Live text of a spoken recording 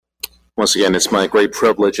Once again, it's my great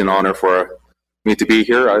privilege and honor for me to be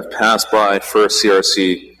here. I've passed by First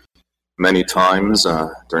CRC many times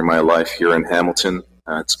during my life here in Hamilton.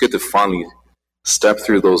 It's good to finally step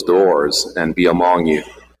through those doors and be among you.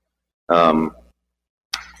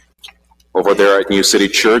 Over there at New City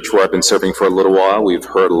Church, where I've been serving for a little while, we've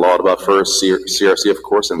heard a lot about First CRC, of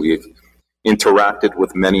course, and we've interacted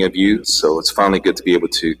with many of you, so it's finally good to be able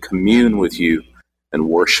to commune with you and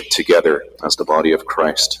worship together as the body of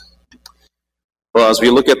Christ. Well, as we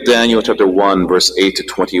look at Daniel chapter 1, verse 8 to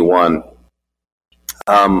 21,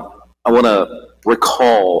 I want to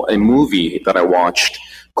recall a movie that I watched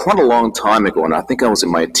quite a long time ago, and I think I was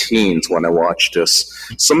in my teens when I watched this.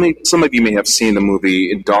 Some of you may have seen the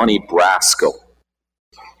movie Donnie Brasco.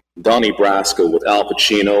 Donnie Brasco with Al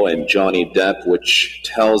Pacino and Johnny Depp, which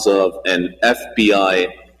tells of an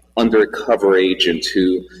FBI undercover agent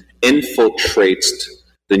who infiltrates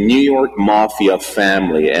the New York Mafia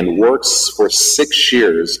family and works for 6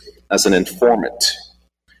 years as an informant.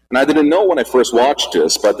 And I didn't know when I first watched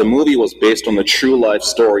this, but the movie was based on the true life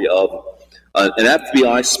story of an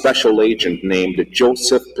FBI special agent named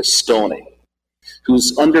Joseph Pistone,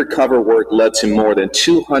 whose undercover work led to more than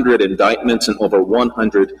 200 indictments and over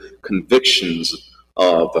 100 convictions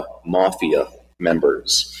of mafia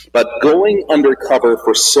members. But going undercover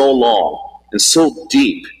for so long and so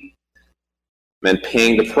deep meant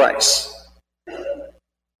paying the price.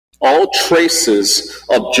 All traces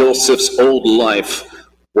of Joseph's old life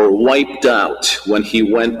were wiped out when he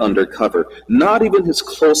went undercover. Not even his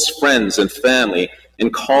close friends and family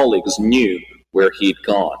and colleagues knew where he'd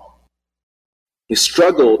gone. He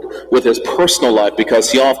struggled with his personal life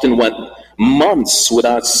because he often went months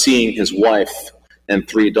without seeing his wife and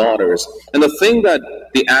 3 daughters. And the thing that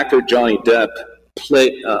the actor Johnny Depp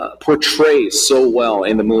portrays so well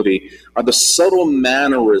in the movie are the subtle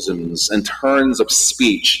mannerisms and turns of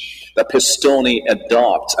speech that Pistone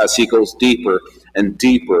adopts as he goes deeper and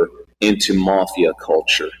deeper into mafia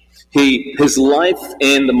culture. His life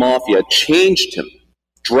in the mafia changed him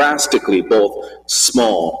drastically, both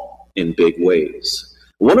small and big ways.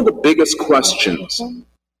 One of the biggest questions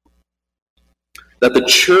that the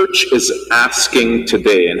church is asking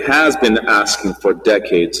today and has been asking for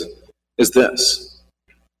decades is this: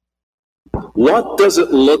 what does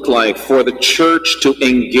it look like for the church to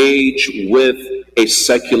engage with a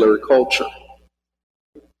secular culture?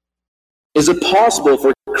 Is it possible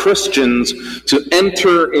for Christians to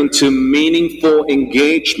enter into meaningful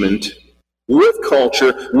engagement with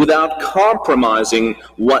culture without compromising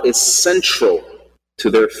what is central to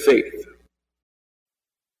their faith?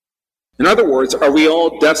 In other words, are we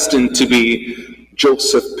all destined to be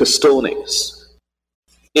Joseph Pistones?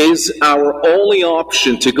 Is our only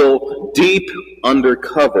option to go deep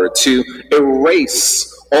undercover, to erase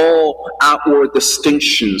all outward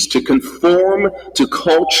distinctions, to conform to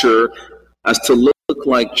culture as to look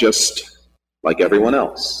like just like everyone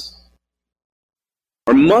else?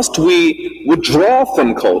 Or must we withdraw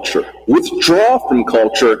from culture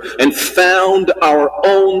and found our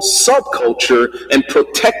own subculture and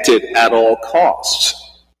protect it at all costs?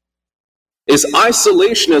 Is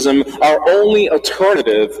isolationism our only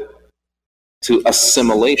alternative to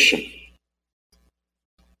assimilation?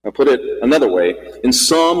 I'll put it another way. In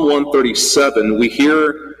Psalm 137, we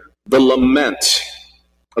hear the lament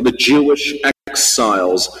of the Jewish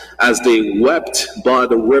exiles as they wept by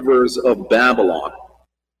the rivers of Babylon.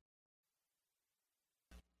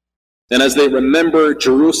 And as they remember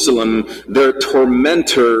Jerusalem, their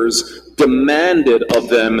tormentors demanded of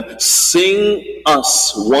them, "Sing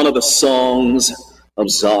us one of the songs of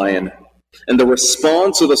Zion." And the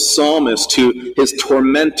response of the psalmist to his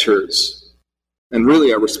tormentors, and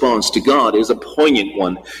really our response to God, is a poignant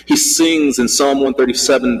one. He sings in Psalm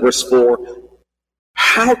 137, verse 4,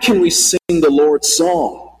 "How can we sing the Lord's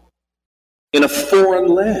song in a foreign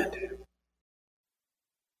land?"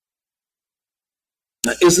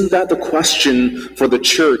 Now, isn't that the question for the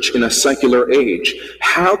church in a secular age?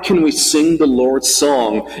 How can we sing the Lord's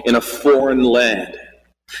song in a foreign land?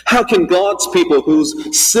 How can God's people, whose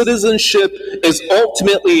citizenship is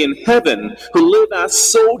ultimately in heaven, who live as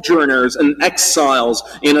sojourners and exiles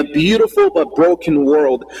in a beautiful but broken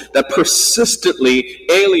world that persistently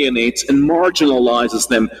alienates and marginalizes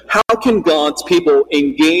them, how can God's people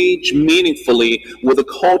engage meaningfully with a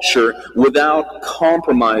culture without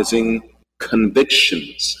compromising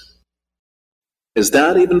convictions? Is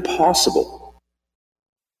that even possible?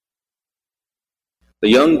 The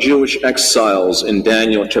young Jewish exiles in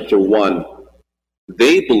Daniel chapter 1,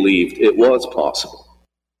 they believed it was possible.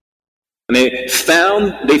 And they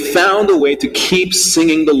found a way to keep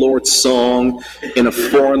singing the Lord's song in a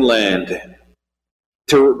foreign land,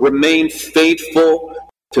 to remain faithful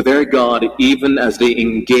to their God even as they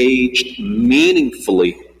engaged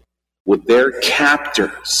meaningfully with their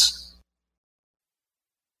captors.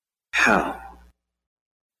 How?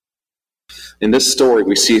 In this story,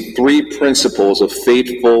 we see three principles of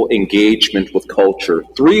faithful engagement with culture.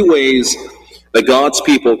 Three ways that God's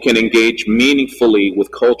people can engage meaningfully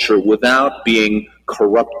with culture without being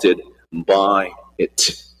corrupted by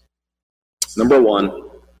it. Number one,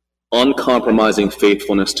 uncompromising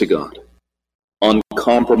faithfulness to God.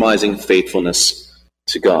 Uncompromising faithfulness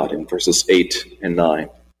to God in verses 8 and 9.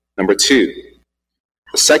 Number two,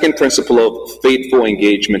 the second principle of faithful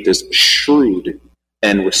engagement is shrewd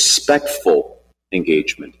and respectful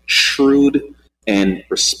engagement. Shrewd and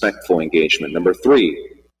respectful engagement. Number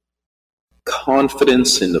three,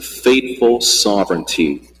 confidence in the faithful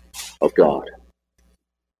sovereignty of God.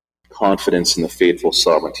 Confidence in the faithful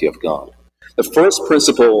sovereignty of God. The first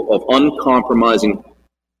principle of uncompromising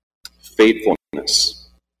faithfulness.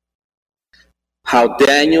 How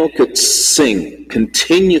Daniel could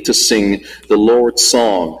continue to sing the Lord's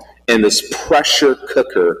song in this pressure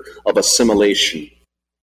cooker of assimilation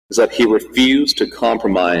is that he refused to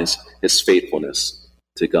compromise his faithfulness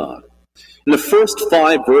to God. In the first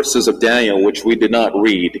 5 verses of Daniel, which we did not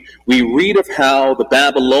read, we read of how the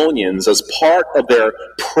Babylonians, as part of their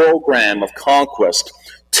program of conquest,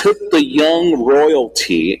 took the young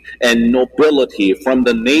royalty and nobility from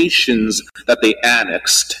the nations that they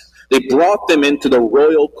annexed. They brought them into the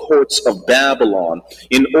royal courts of Babylon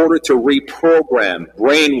in order to reprogram,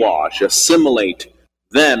 brainwash, assimilate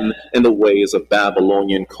them in the ways of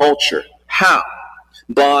Babylonian culture. How?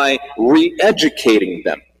 By re-educating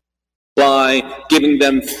them, by giving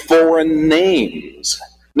them foreign names.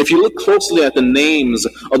 And if you look closely at the names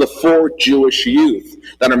of the 4 Jewish youth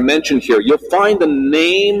that are mentioned here, you'll find the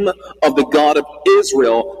name of the God of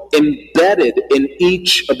Israel embedded in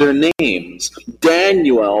each of their names.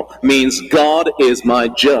 Daniel means God is my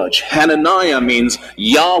judge. Hananiah means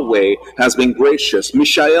Yahweh has been gracious.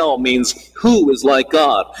 Mishael means who is like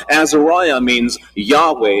God. Azariah means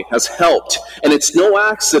Yahweh has helped. And it's no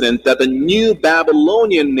accident that the new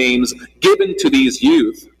Babylonian names given to these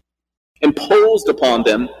youth, imposed upon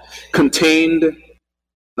them, contained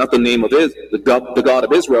not the name of the God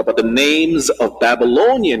of Israel, but the names of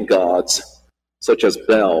Babylonian gods, such as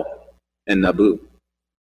Bel and Nabu.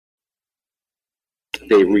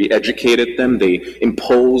 They re-educated them, they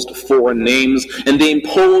imposed foreign names, and they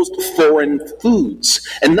imposed foreign foods.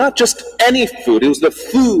 And not just any food, it was the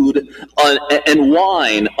food and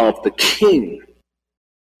wine of the king.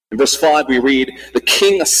 In verse 5 we read, the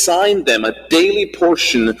king assigned them a daily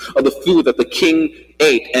portion of the food that the king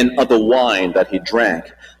ate and of the wine that he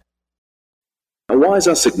drank. Now, why is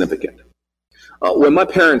that significant? When my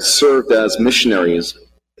parents served as missionaries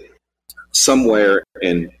somewhere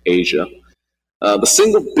in Asia, the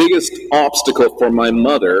single biggest obstacle for my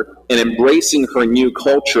mother in embracing her new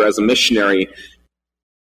culture as a missionary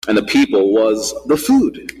and the people was the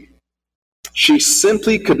food. She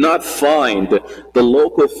simply could not find the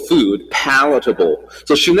local food palatable,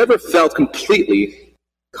 so she never felt completely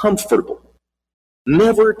comfortable,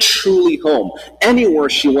 never truly home, anywhere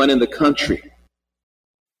she went in the country.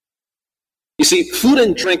 You see, food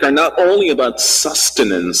and drink are not only about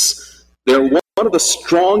sustenance, they're one of the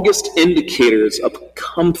strongest indicators of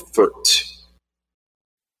comfort,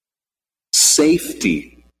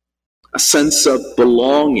 safety, a sense of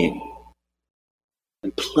belonging,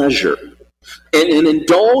 and pleasure. And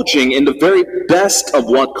indulging in the very best of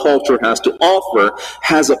what culture has to offer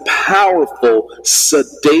has a powerful,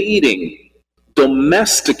 sedating,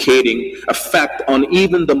 domesticating effect on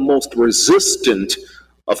even the most resistant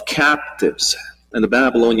of captives. And the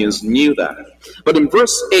Babylonians knew that. But in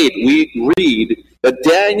verse 8, we read that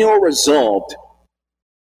Daniel resolved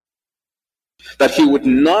that he would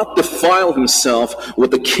not defile himself with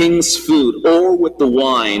the king's food or with the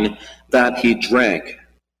wine that he drank.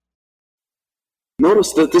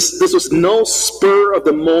 Notice that this was no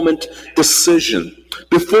spur-of-the-moment decision.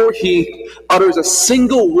 Before he utters a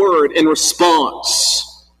single word in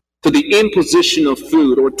response to the imposition of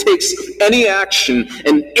food or takes any action,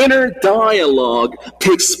 an inner dialogue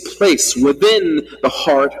takes place within the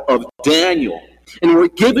heart of Daniel. And we're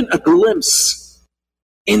given a glimpse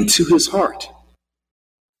into his heart.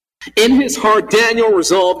 In his heart, Daniel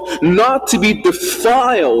resolved not to be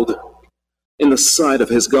defiled in the sight of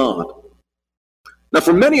his God. Now,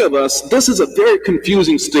 for many of us, this is a very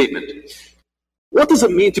confusing statement. What does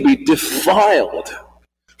it mean to be defiled?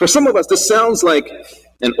 For some of us, this sounds like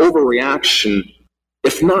an overreaction,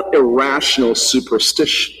 if not irrational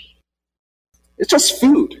superstition. It's just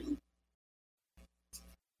food.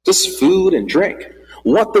 Just food and drink.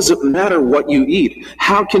 What does it matter what you eat?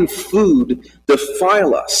 How can food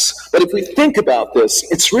defile us? But if we think about this,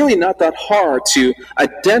 it's really not that hard to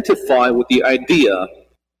identify with the idea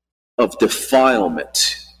of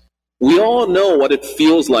defilement. We all know what it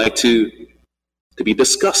feels like to be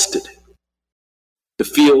disgusted, to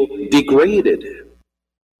feel degraded.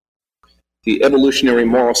 The evolutionary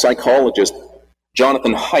moral psychologist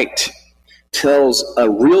Jonathan Haidt tells a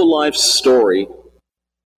real-life story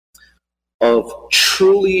of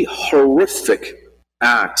truly horrific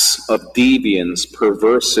acts of deviance,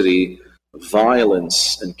 perversity,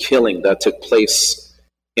 violence, and killing that took place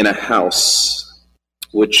in a house,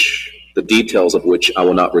 the details of which I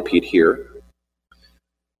will not repeat here.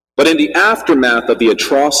 But in the aftermath of the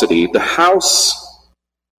atrocity, the house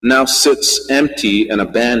now sits empty and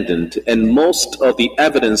abandoned, and most of the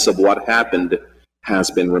evidence of what happened has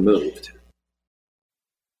been removed.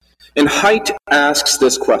 And Haidt asks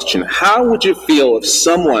this question: how would you feel if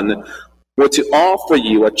someone were to offer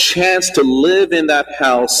you a chance to live in that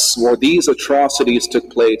house where these atrocities took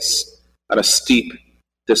place at a steep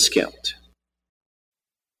discount?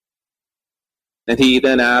 And he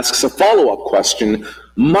then asks a follow-up question: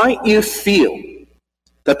 might you feel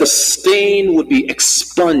that the stain would be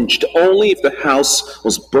expunged only if the house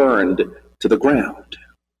was burned to the ground?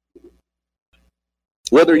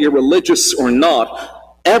 Whether you're religious or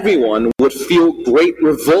not, everyone would feel great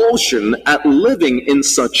revulsion at living in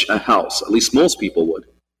such a house. At least most people would.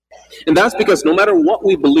 And that's because no matter what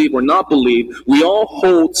we believe or not believe, we all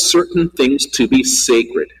hold certain things to be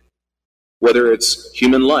sacred. Whether it's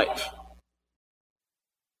human life,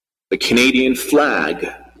 the Canadian flag,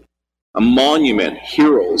 a monument,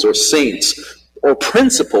 heroes or saints, or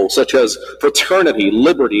principles such as fraternity,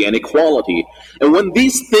 liberty, and equality. And when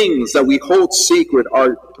these things that we hold sacred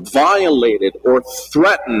are violated or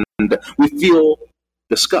threatened, we feel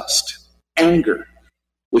disgust, anger.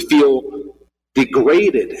 We feel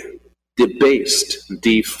degraded, debased,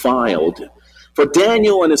 defiled. For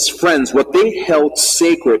Daniel and his friends, what they held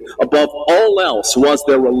sacred above all else was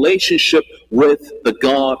their relationship with the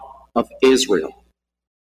God of Israel.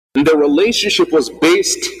 And their relationship was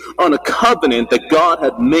based on a covenant that God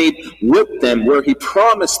had made with them, where he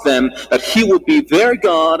promised them that he would be their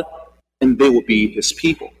God and they would be his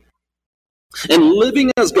people. And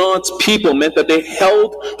living as God's people meant that they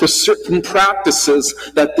held to certain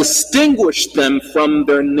practices that distinguished them from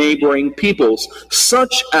their neighboring peoples,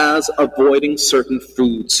 such as avoiding certain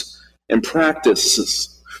foods and practices.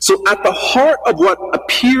 So at the heart of what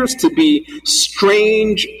appears to be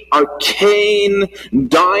strange, arcane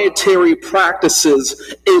dietary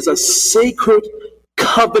practices is a sacred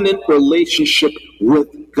covenant relationship with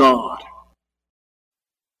God.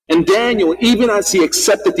 And Daniel, even as he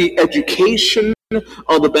accepted the education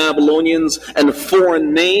of the Babylonians and the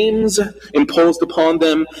foreign names imposed upon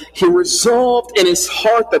them, he resolved in his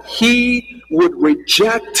heart that he would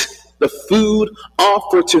reject the food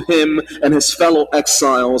offered to him and his fellow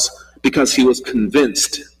exiles because he was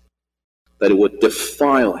convinced that it would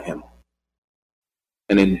defile him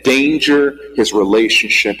and endanger his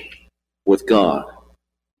relationship with God.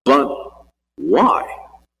 But why?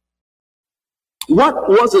 What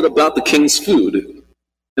was it about the king's food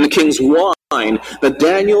and the king's wine that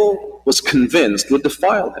Daniel was convinced would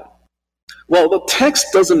defile him? Well, the text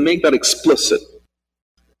doesn't make that explicit.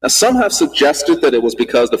 Now, some have suggested that it was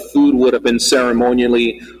because the food would have been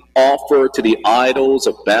ceremonially offered to the idols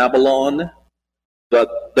of Babylon, but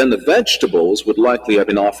then the vegetables would likely have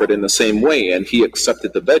been offered in the same way, and he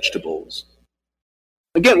accepted the vegetables.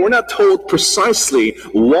 Again, we're not told precisely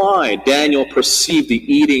why Daniel perceived the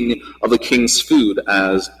eating of the king's food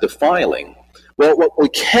as defiling. Well, what we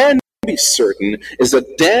can be certain is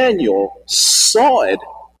that Daniel saw it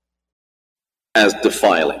as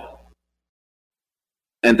defiling.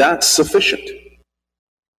 And that's sufficient.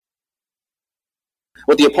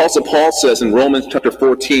 What the Apostle Paul says in Romans chapter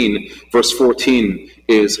 14, verse 14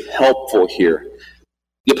 is helpful here.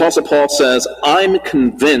 The Apostle Paul says, I'm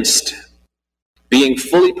convinced, being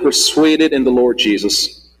fully persuaded in the Lord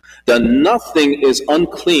Jesus, that nothing is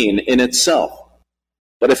unclean in itself.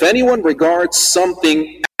 But if anyone regards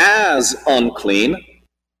something as unclean,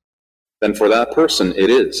 then for that person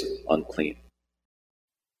it is unclean.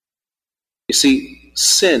 You see,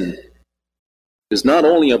 sin is not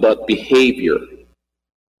only about behavior,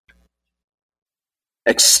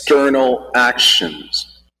 external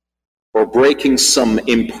actions, or breaking some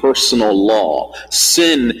impersonal law.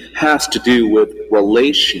 Sin has to do with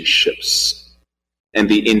relationships and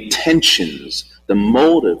the intentions, the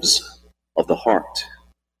motives of the heart.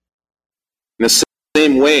 In the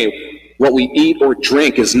same way, what we eat or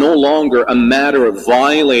drink is no longer a matter of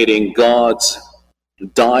violating God's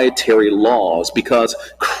dietary laws because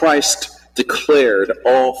Christ declared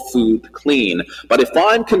all food clean. But if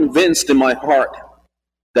I'm convinced in my heart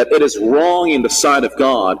that it is wrong in the sight of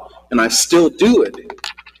God and I still do it,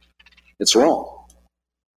 it's wrong.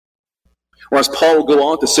 Or as Paul will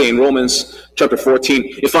go on to say in Romans chapter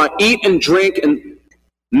 14, if I eat and drink and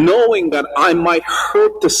knowing that I might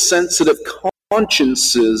hurt the sensitive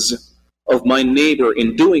consciences of my neighbor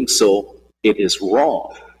in doing so, it is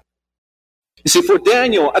wrong. You see, for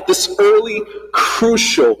Daniel, at this early,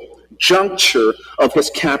 crucial juncture of his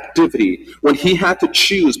captivity, when he had to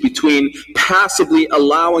choose between passively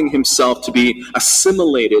allowing himself to be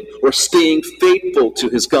assimilated or staying faithful to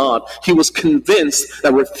his God, he was convinced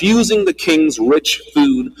that refusing the king's rich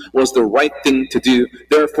food was the right thing to do.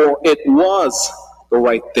 Therefore, it was the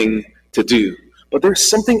right thing to do. But there's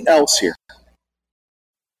something else here.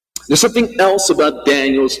 There's something else about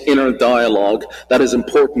Daniel's inner dialogue that is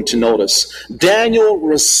important to notice. Daniel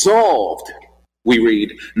resolved, we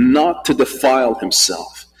read, not to defile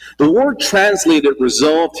himself. The word translated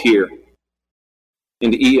resolved here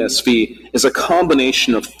in the ESV is a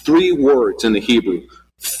combination of three words in the Hebrew: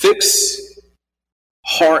 fix,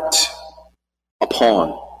 heart,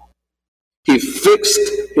 upon. He fixed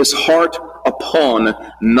his heart upon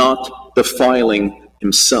not defiling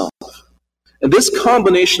himself. And this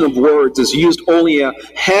combination of words is used only a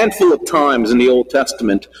handful of times in the Old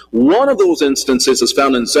Testament. One of those instances is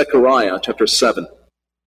found in Zechariah chapter 7,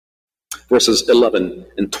 verses 11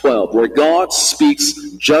 and 12, where God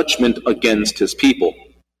speaks judgment against his people.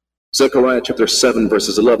 Zechariah chapter 7,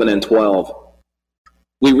 verses 11 and 12.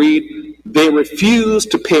 We read, they refuse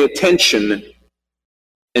to pay attention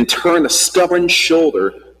and turn a stubborn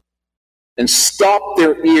shoulder and stop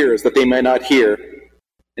their ears that they may not hear.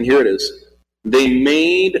 And here it is. They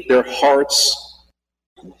made their hearts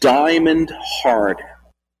diamond hard.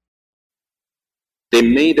 They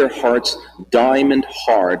made their hearts diamond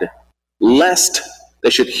hard, lest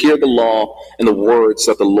they should hear the law and the words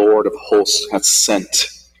that the Lord of hosts hath sent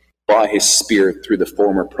by his Spirit through the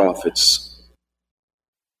former prophets.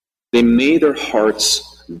 They made their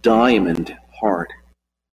hearts diamond hard.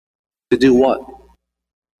 To do what?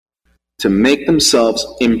 To make themselves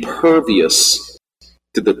impervious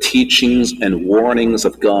to the teachings and warnings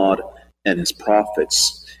of God and his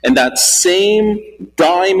prophets. And that same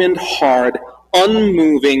diamond hard,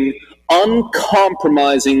 unmoving,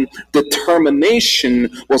 uncompromising determination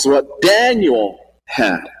was what Daniel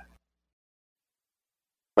had.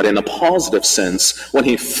 But in a positive sense, when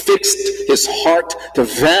he fixed his heart to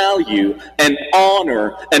value and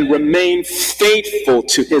honor and remain faithful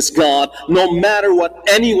to his God, no matter what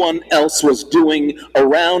anyone else was doing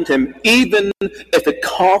around him, even if it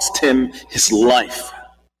cost him his life.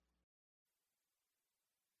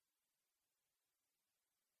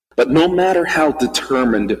 But no matter how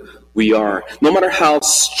determined we are, no matter how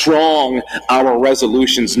strong our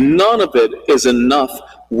resolutions, none of it is enough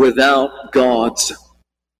without God's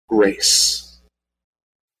grace.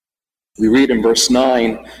 We read in verse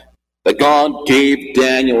 9 that God gave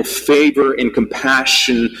Daniel favor and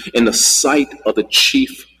compassion in the sight of the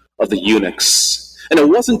chief of the eunuchs. And it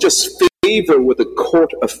wasn't just favor with the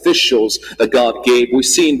court officials that God gave. We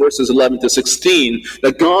see in verses 11 to 16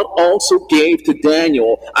 that God also gave to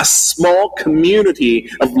Daniel a small community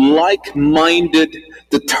of like-minded,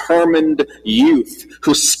 determined youth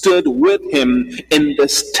who stood with him in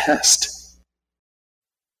this test.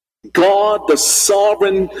 God, the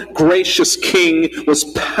sovereign, gracious King, was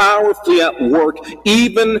powerfully at work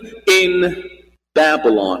even in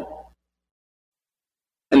Babylon.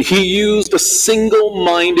 And he used the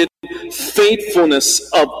single-minded faithfulness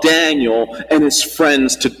of Daniel and his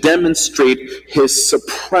friends to demonstrate his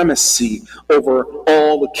supremacy over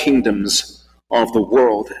all the kingdoms of the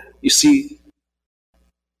world. You see,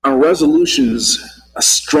 our resolutions, as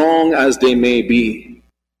strong as they may be,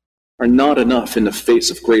 are not enough in the face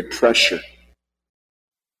of great pressure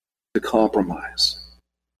to compromise.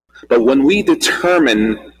 But when we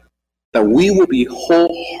determine that we will be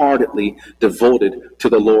wholeheartedly devoted to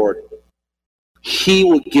the Lord, he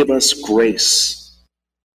will give us grace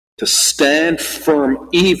to stand firm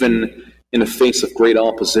even in the face of great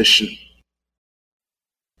opposition,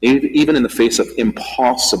 even in the face of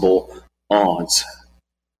impossible odds.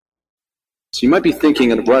 So you might be thinking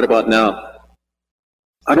right about now,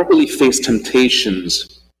 I don't really face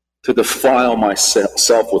temptations to defile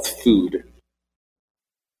myself with food.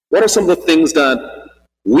 What are some of the things that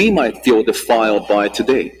we might feel defiled by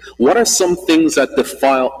today? What are some things that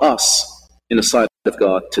defile us in the sight of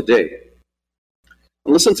God today?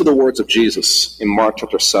 Listen to the words of Jesus in Mark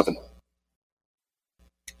chapter 7.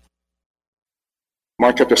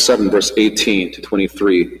 Mark chapter 7, verse 18 to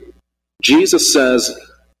 23. Jesus says,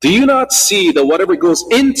 "Do you not see that whatever goes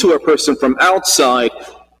into a person from outside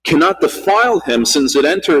cannot defile him, since it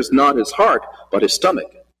enters not his heart, but his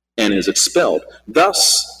stomach, and is expelled?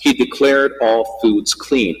 Thus he declared all foods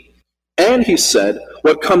clean. And he said,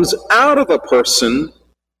 what comes out of a person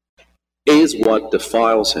is what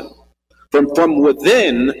defiles him. From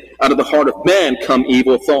within, out of the heart of man, come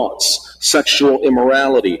evil thoughts, sexual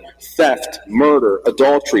immorality, theft, murder,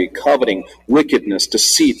 adultery, coveting, wickedness,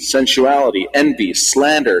 deceit, sensuality, envy,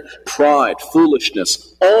 slander, pride,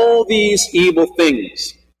 foolishness. All these evil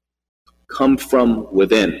things come from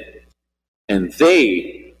within, and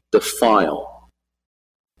they defile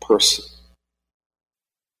a person."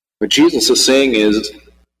 What Jesus is saying is,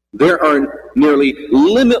 there are nearly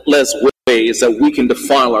limitless ways that we can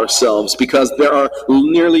defile ourselves, because there are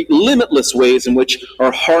nearly limitless ways in which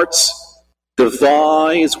our hearts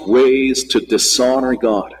devise ways to dishonor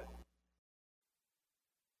God.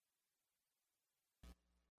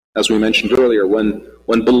 As we mentioned earlier, when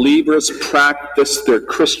believers practice their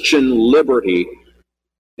Christian liberty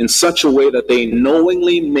in such a way that they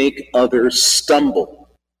knowingly make others stumble,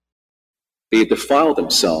 they defile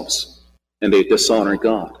themselves and they dishonor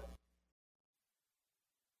God.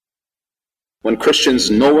 When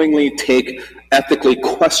Christians knowingly take ethically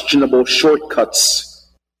questionable shortcuts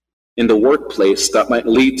in the workplace that might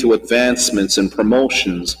lead to advancements and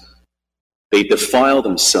promotions, they defile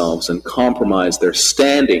themselves and compromise their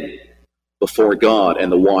standing before God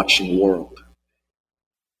and the watching world.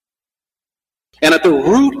 And at the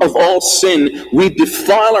root of all sin, we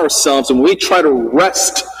defile ourselves and we try to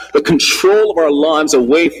wrest the control of our lives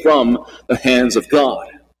away from the hands of God.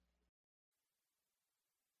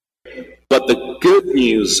 But the good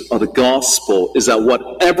news of the gospel is that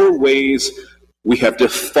whatever ways we have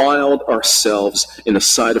defiled ourselves in the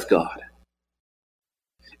sight of God,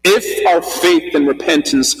 if our faith and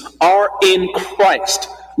repentance are in Christ,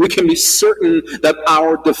 we can be certain that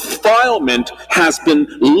our defilement has been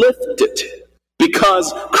lifted,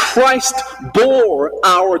 because Christ bore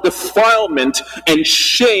our defilement and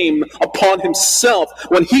shame upon himself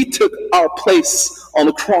when he took our place on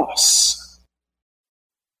the cross.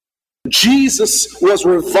 Jesus was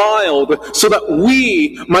reviled so that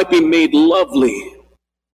we might be made lovely.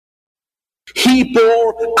 He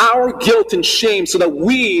bore our guilt and shame so that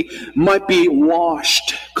we might be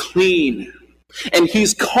washed clean. And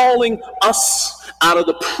he's calling us out of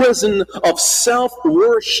the prison of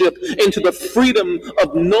self-worship into the freedom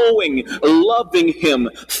of knowing, loving him,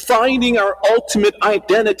 finding our ultimate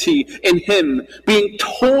identity in him, being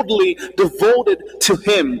totally devoted to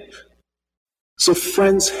him. So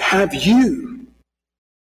friends, have you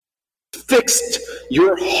fixed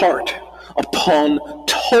your heart upon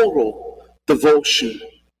total devotion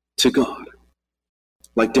to God,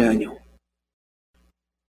 like Daniel?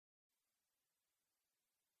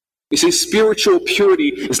 You see, spiritual purity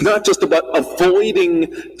is not just about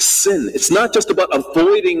avoiding sin. It's not just about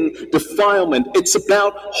avoiding defilement. It's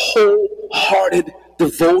about wholehearted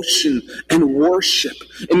devotion and worship.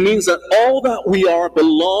 It means that all that we are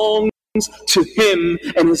belongs to him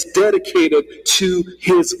and is dedicated to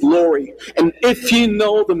his glory. And if you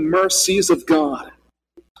know the mercies of God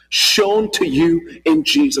shown to you in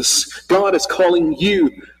Jesus, God is calling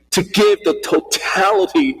you to give the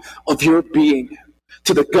totality of your being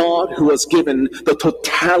to the God who has given the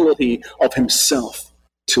totality of himself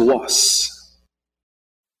to us.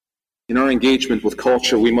 In our engagement with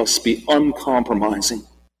culture, we must be uncompromising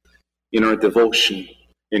in our devotion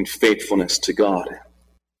and faithfulness to God.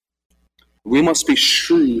 We must be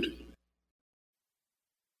shrewd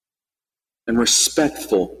and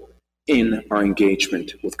respectful in our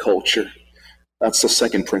engagement with culture. That's the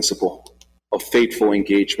second principle of faithful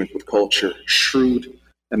engagement with culture: shrewd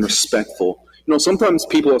and respectful. You know, sometimes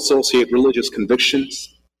people associate religious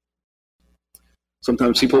convictions.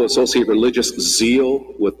 Sometimes people associate religious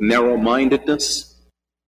zeal with narrow-mindedness,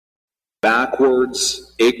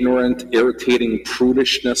 backwards, ignorant, irritating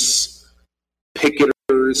prudishness, picketers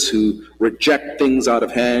who reject things out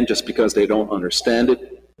of hand just because they don't understand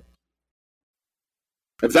it.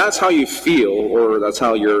 If that's how you feel, or that's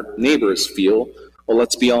how your neighbors feel, well,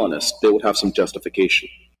 let's be honest, they would have some justification.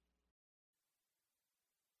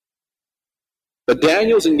 But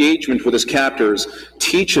Daniel's engagement with his captors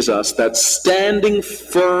teaches us that standing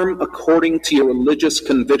firm according to your religious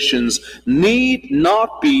convictions need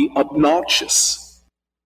not be obnoxious,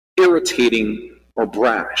 irritating, or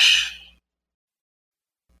brash.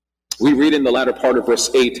 We read in the latter part of verse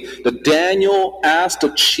 8 that Daniel asked the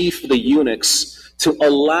chief of the eunuchs to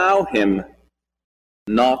allow him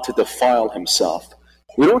not to defile himself.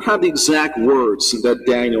 We don't have the exact words that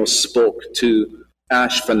Daniel spoke to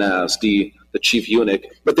Ashpenaz, the chief eunuch,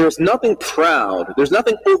 but there's nothing proud, there's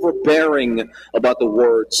nothing overbearing about the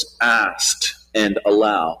words asked and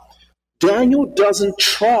allow. Daniel doesn't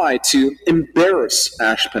try to embarrass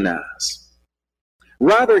Ashpenaz.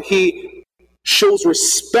 Rather, he shows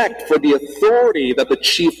respect for the authority that the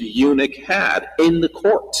chief eunuch had in the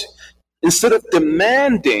court. Instead of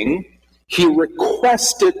demanding, he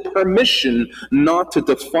requested permission not to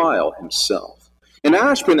defile himself. And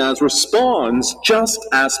Ashpenaz responds just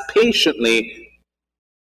as patiently,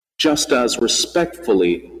 just as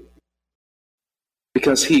respectfully,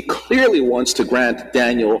 because he clearly wants to grant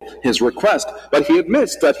Daniel his request, but he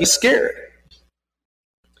admits that he's scared.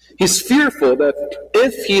 He's fearful that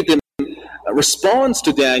if he responds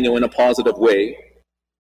to Daniel in a positive way,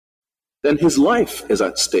 then his life is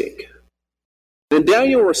at stake. Then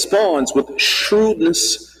Daniel responds with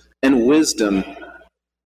shrewdness and wisdom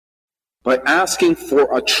by asking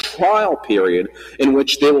for a trial period in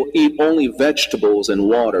which they will eat only vegetables and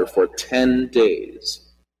water for 10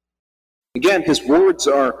 days. Again, his words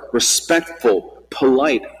are respectful,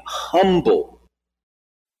 polite, humble,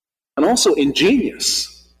 and also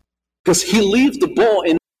ingenious, because he leaves the ball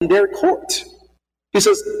in their court. He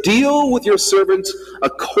says, deal with your servants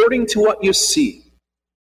according to what you see.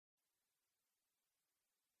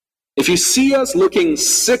 If you see us looking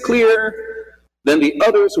sicklier than the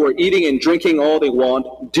others who are eating and drinking all they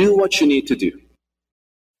want, do what you need to do.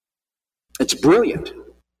 It's brilliant.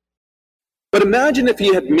 But imagine if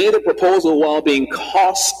he had made a proposal while being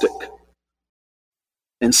caustic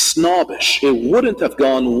and snobbish. It wouldn't have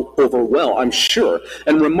gone over well, I'm sure.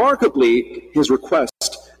 And remarkably, his request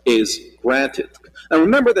is granted. And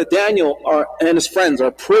remember that Daniel and his friends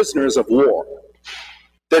are prisoners of war.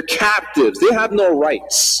 They're captives. They have no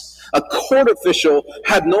rights. A court official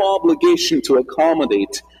had no obligation to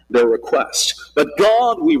accommodate their request. But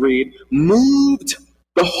God, we read, moved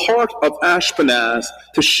the heart of Ashpenaz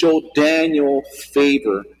to show Daniel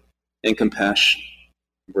favor and compassion.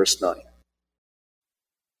 Verse 9.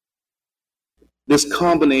 This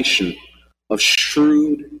combination of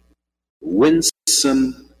shrewd,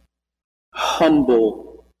 winsome,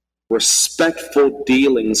 humble, respectful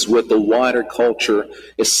dealings with the wider culture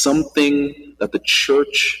is something that the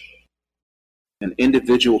church and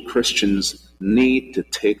individual Christians need to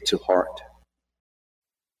take to heart.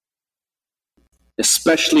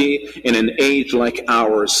 Especially in an age like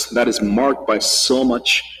ours that is marked by so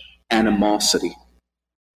much animosity.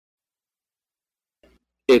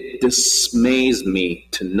 It dismays me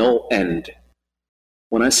to no end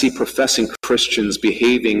when I see professing Christians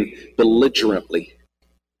behaving belligerently,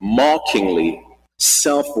 mockingly,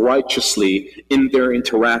 self-righteously in their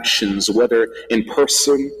interactions, whether in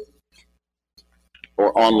person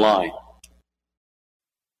or online.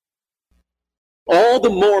 All the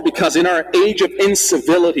more because in our age of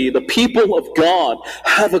incivility, the people of God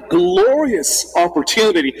have a glorious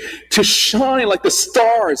opportunity to shine like the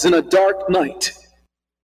stars in a dark night.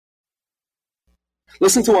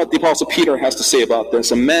 Listen to what the Apostle Peter has to say about this,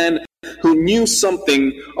 a man who knew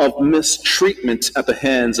something of mistreatment at the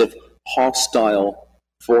hands of hostile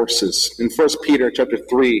forces. In 1 Peter chapter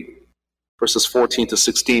 3, verses 14 to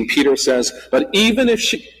 16, Peter says, "But even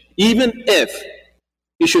if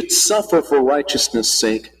you should suffer for righteousness'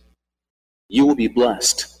 sake, you will be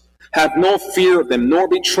blessed. Have no fear of them, nor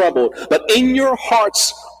be troubled, but in your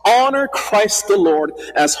hearts honor Christ the Lord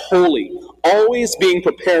as holy, always being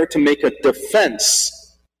prepared to make a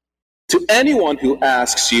defense to anyone who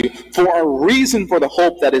asks you for a reason for the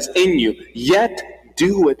hope that is in you, yet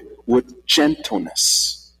do it with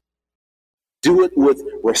gentleness. Do it with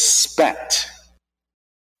respect,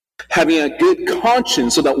 having a good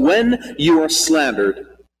conscience, so that when you are slandered,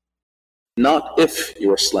 not if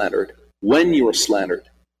you are slandered, when you are slandered,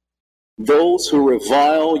 those who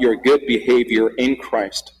revile your good behavior in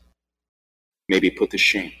Christ may be put to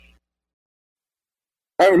shame."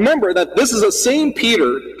 I remember that this is the same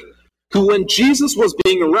Peter who, when Jesus was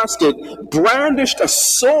being arrested, brandished a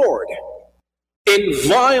sword in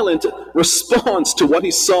violent response to what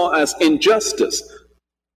he saw as injustice.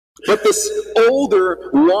 But this older,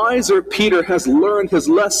 wiser Peter has learned his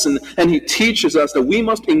lesson, and he teaches us that we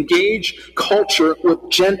must engage culture with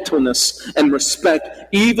gentleness and respect,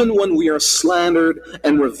 even when we are slandered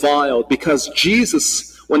and reviled, because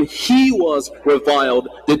Jesus, when he was reviled,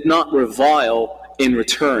 did not revile in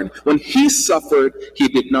return. When he suffered, he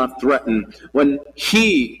did not threaten. When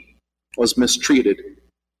he was mistreated,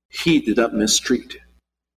 he did not mistreat,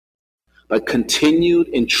 but continued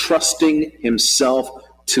entrusting himself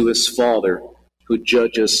to his Father, who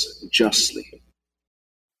judges justly.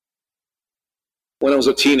 When I was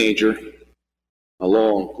a teenager, a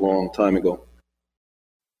long, long time ago,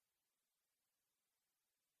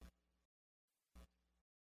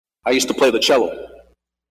 I used to play the cello.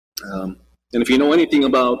 And if you know anything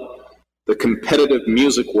about the competitive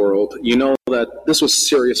music world, you know that this was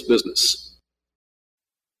serious business.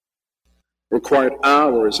 It required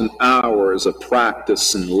hours and hours of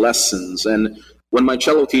practice and lessons. And when my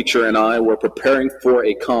cello teacher and I were preparing for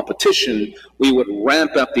a competition, we would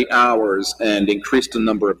ramp up the hours and increase the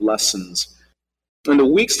number of lessons. In the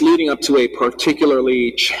weeks leading up to a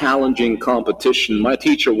particularly challenging competition, my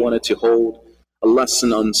teacher wanted to hold a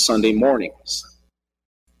lesson on Sunday mornings.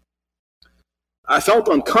 I felt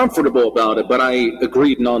uncomfortable about it, but I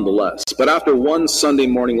agreed nonetheless. But after one Sunday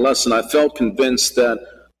morning lesson, I felt convinced that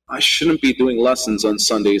I shouldn't be doing lessons on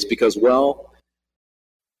Sundays because, well,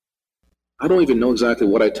 I don't even know exactly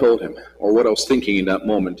what I told him or what I was thinking in that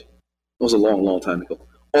moment. It was a long, long time ago.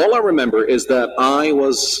 All I remember is that I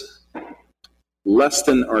was less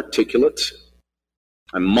than articulate.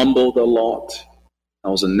 I mumbled a lot. I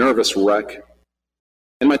was a nervous wreck.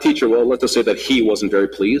 And my teacher, well, let's just say that he wasn't very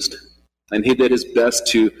pleased. And he did his best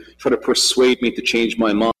to try to persuade me to change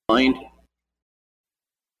my mind.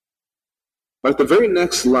 But at the very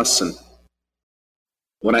next lesson,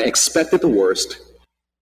 when I expected the worst,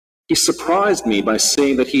 he surprised me by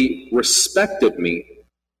saying that he respected me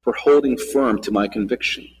for holding firm to my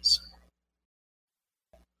convictions.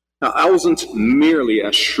 Now, I wasn't merely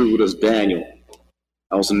as shrewd as Daniel.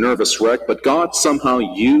 I was a nervous wreck, but God somehow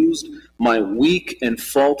used my weak and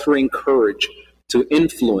faltering courage to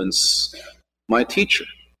influence my teacher.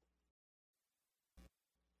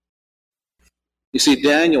 You see,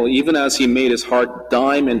 Daniel, even as he made his heart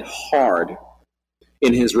diamond hard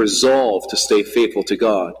in his resolve to stay faithful to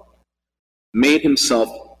God, made himself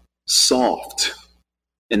soft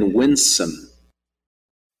and winsome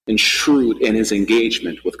and shrewd in his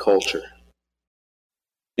engagement with culture.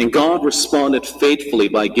 And God responded faithfully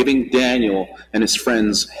by giving Daniel and his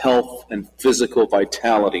friends health and physical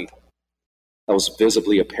vitality that was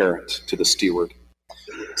visibly apparent to the steward.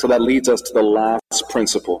 So that leads us to the last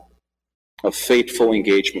principle of faithful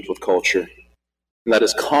engagement with culture. And that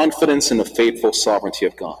is confidence in the faithful sovereignty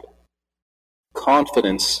of God.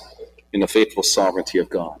 Confidence in the faithful sovereignty of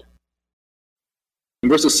God. In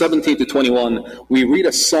verses 17 to 21, we read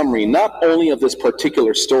a summary not only of this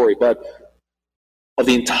particular story, but of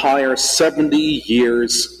the entire 70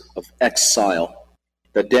 years of exile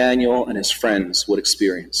that Daniel and his friends would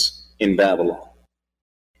experience in Babylon.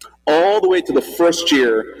 All the way to the first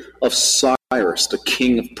year of Cyrus, the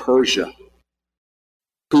king of Persia,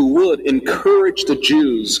 who would encourage the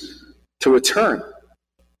Jews to return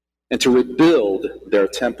and to rebuild their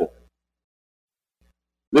temple.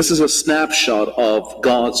 This is a snapshot of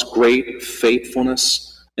God's great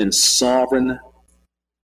faithfulness and sovereign,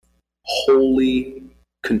 holy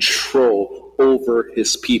control over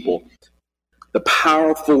his people. The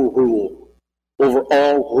powerful rule over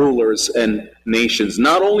all rulers and nations,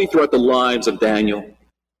 not only throughout the lives of Daniel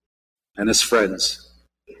and his friends,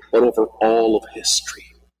 but over all of history.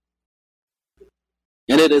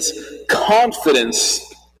 And it is confidence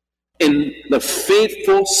in the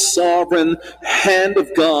faithful, sovereign hand of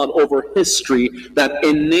God over history that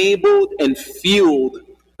enabled and fueled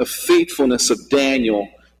the faithfulness of Daniel,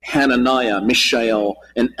 Hananiah, Mishael,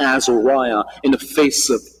 and Azariah in the face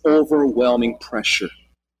of overwhelming pressure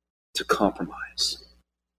to compromise.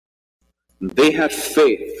 They had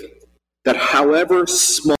faith that however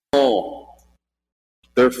small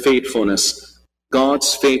their faithfulness,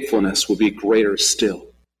 God's faithfulness will be greater still.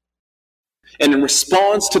 And in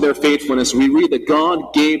response to their faithfulness, we read that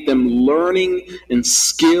God gave them learning and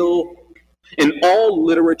skill in all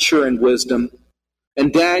literature and wisdom.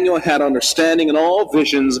 And Daniel had understanding in all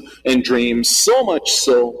visions and dreams, so much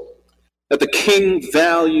so that the king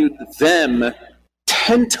valued them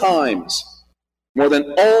 10 times more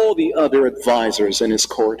than all the other advisors in his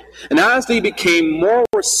court. And as they became more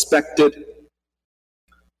respected,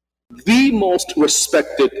 the most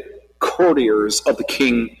respected courtiers of the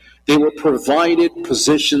king, they were provided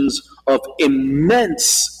positions of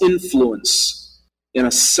immense influence in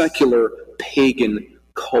a secular pagan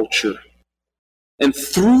culture. And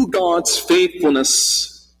through God's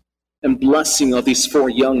faithfulness and blessing of these 4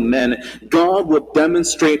 young men, God would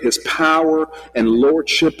demonstrate his power and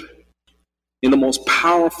lordship in the most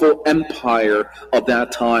powerful empire of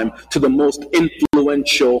that time to the most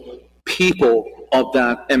influential people of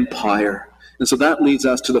that empire. And so that leads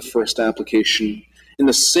us to the first application. In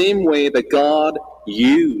the same way that God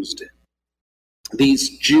used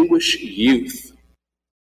these Jewish youth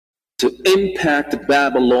to impact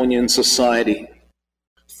Babylonian society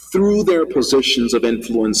through their positions of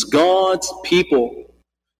influence. God's people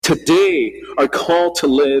today are called to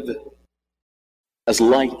live as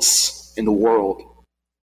lights in the world.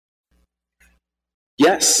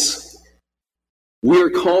 Yes, we are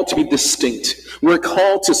called to be distinct. We're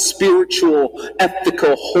called to spiritual,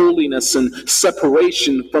 ethical holiness and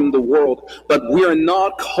separation from the world, but we are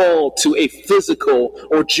not called to a physical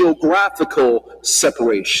or geographical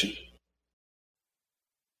separation.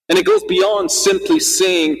 And it goes beyond simply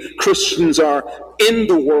saying Christians are in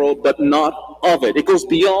the world but not of it. It goes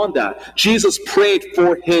beyond that. Jesus prayed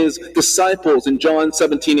for his disciples in John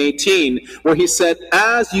 17:18, where he said,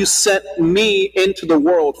 "As you sent me into the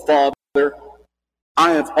world, Father,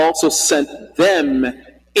 I have also sent them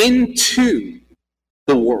into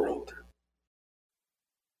the world."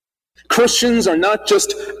 Christians are not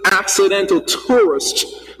just accidental tourists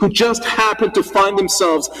who just happen to find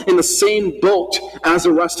themselves in the same boat as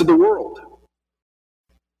the rest of the world.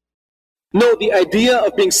 No, the idea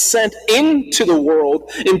of being sent into the world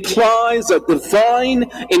implies a divine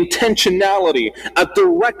intentionality, a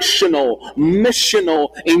directional, missional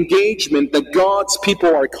engagement that God's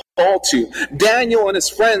people are called to. Daniel and his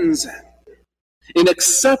friends, in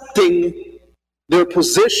accepting their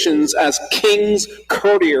positions as king's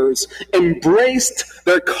courtiers, embraced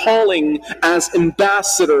their calling as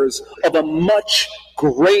ambassadors of a much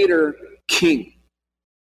greater king.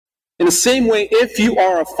 In the same way, if you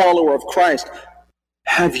are a follower of Christ,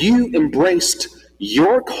 have you embraced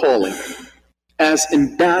your calling as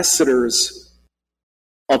ambassadors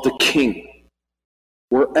of the King,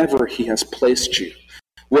 wherever he has placed you?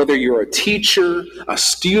 Whether you're a teacher, a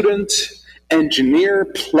student, engineer,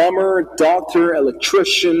 plumber, doctor,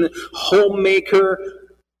 electrician, homemaker,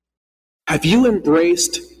 have you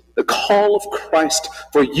embraced the call of Christ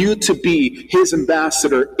for you to be his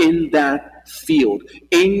ambassador in that field,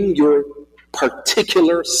 in your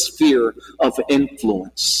particular sphere of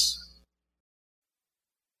influence?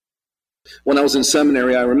 When I was in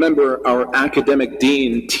seminary, I remember our academic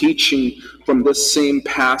dean teaching from this same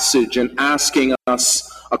passage and asking us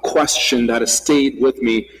a question that has stayed with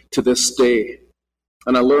me to this day.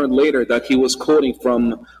 And I learned later that he was quoting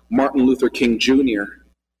from Martin Luther King Jr.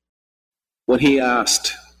 when he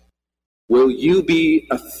asked, "Will you be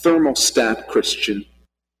a thermostat Christian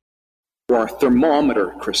or a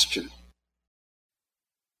thermometer Christian?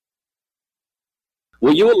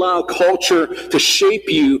 Will you allow culture to shape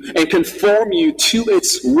you and conform you to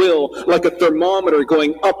its will like a thermometer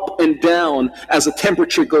going up and down as the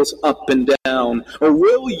temperature goes up and down? Or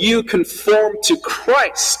will you conform to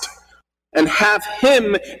Christ and have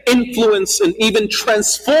him influence and even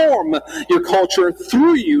transform your culture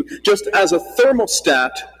through you, just as a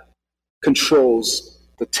thermostat controls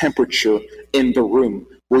the temperature in the room?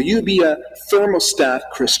 Will you be a thermostat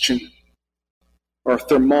Christian or a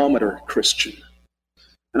thermometer Christian?"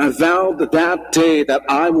 And I vowed that day that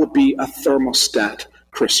I will be a thermostat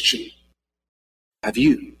Christian. Have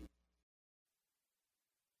you?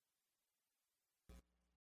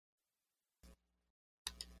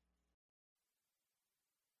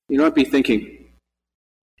 You might be thinking,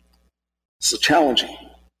 this is challenging.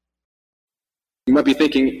 You might be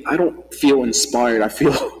thinking, I don't feel inspired. I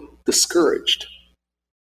feel discouraged.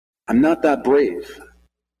 I'm not that brave.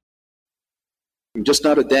 I'm just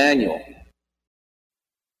not a Daniel.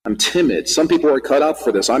 I'm timid. Some people are cut out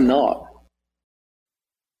for this. I'm not.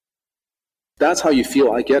 That's how you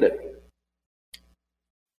feel. I get it.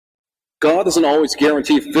 God doesn't always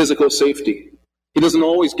guarantee physical safety. He doesn't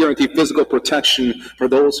always guarantee physical protection for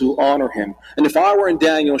those who honor him. And if I were in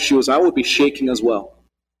Daniel's shoes, I would be shaking as well.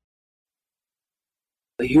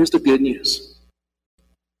 But here's the good news.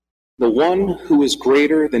 The one who is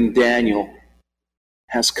greater than Daniel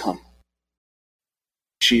has come.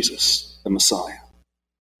 Jesus, the Messiah.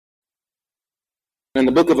 In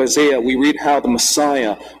the book of Isaiah, we read how the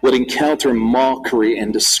Messiah would encounter mockery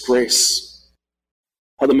and disgrace.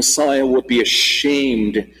 How the Messiah would be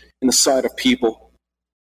ashamed in the sight of people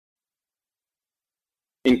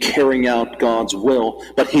in carrying out God's will.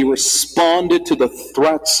 But he responded to the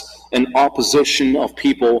threats and opposition of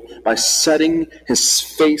people by setting his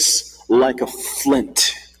face like a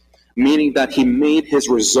flint, meaning that he made his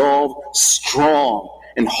resolve strong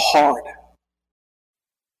and hard.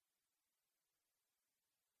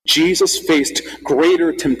 Jesus faced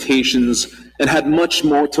greater temptations and had much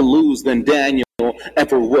more to lose than Daniel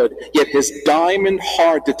ever would. Yet his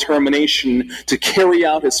diamond-hard determination to carry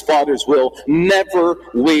out his Father's will never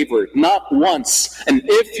wavered, not once. And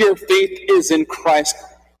if your faith is in Christ,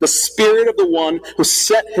 the Spirit of the one who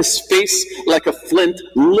set his face like a flint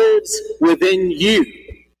lives within you.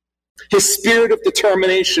 His spirit of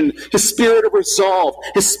determination, his spirit of resolve,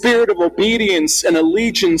 his spirit of obedience and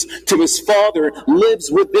allegiance to his Father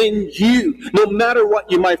lives within you. No matter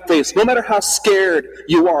what you might face, no matter how scared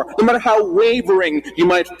you are, no matter how wavering you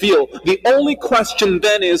might feel, the only question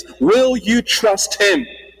then is, will you trust him?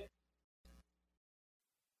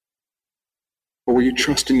 Or will you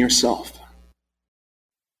trust in yourself?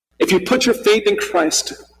 If you put your faith in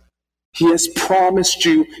Christ, he has promised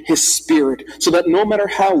you his Spirit, so that no matter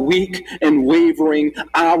how weak and wavering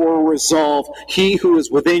our resolve, he who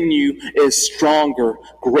is within you is stronger,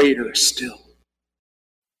 greater still.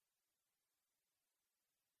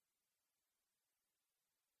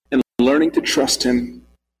 And learning to trust him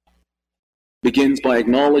begins by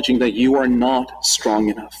acknowledging that you are not strong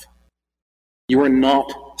enough. You are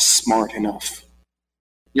not smart enough.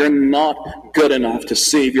 You're not good enough to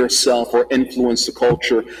save yourself or influence the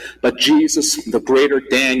culture. But Jesus, the greater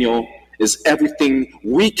Daniel, is everything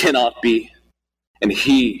we cannot be. And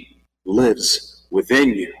he lives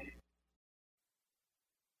within you.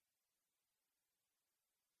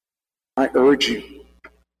 I urge you,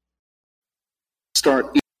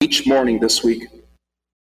 start each morning this week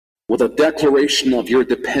with a declaration of your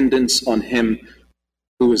dependence on him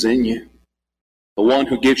who is in you, the one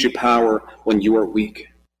who gives you power when you are weak.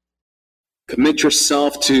 Commit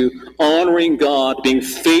yourself to honoring God, being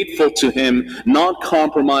faithful to him, not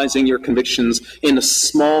compromising your convictions in the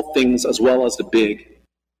small things as well as the big.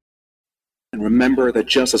 And remember that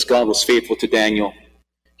just as God was faithful to Daniel,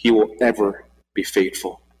 he will ever be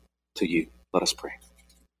faithful to you. Let us pray.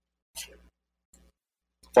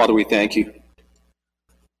 Father, we thank you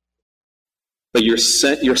that you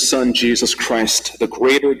sent your Son, Jesus Christ, the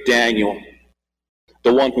greater Daniel,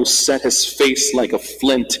 the one who set his face like a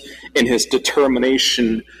flint in his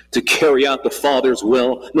determination to carry out the Father's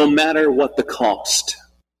will, no matter what the cost.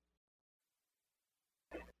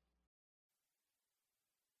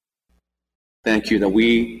 Thank you that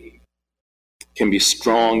we can be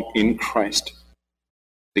strong in Christ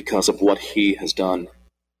because of what he has done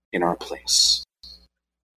in our place.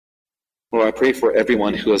 Lord, I pray for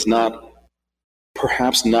everyone who has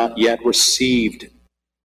perhaps not yet received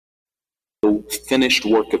the finished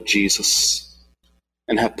work of Jesus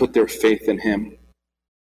and have put their faith in him.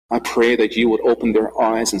 I pray that you would open their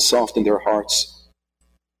eyes and soften their hearts.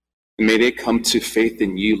 And may they come to faith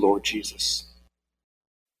in you, Lord Jesus.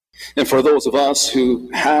 And for those of us who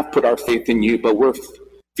have put our faith in you, but we're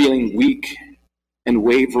feeling weak and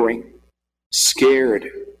wavering, scared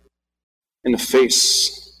in the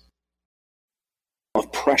face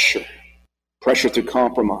of pressure to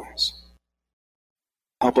compromise,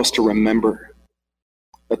 help us to remember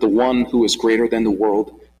that the one who is greater than the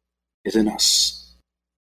world is in us.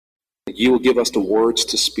 That you will give us the words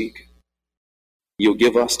to speak. You'll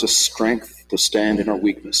give us the strength to stand in our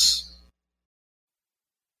weakness.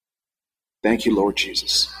 Thank you, Lord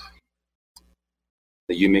Jesus,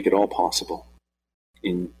 that you make it all possible.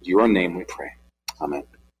 In your name we pray. Amen.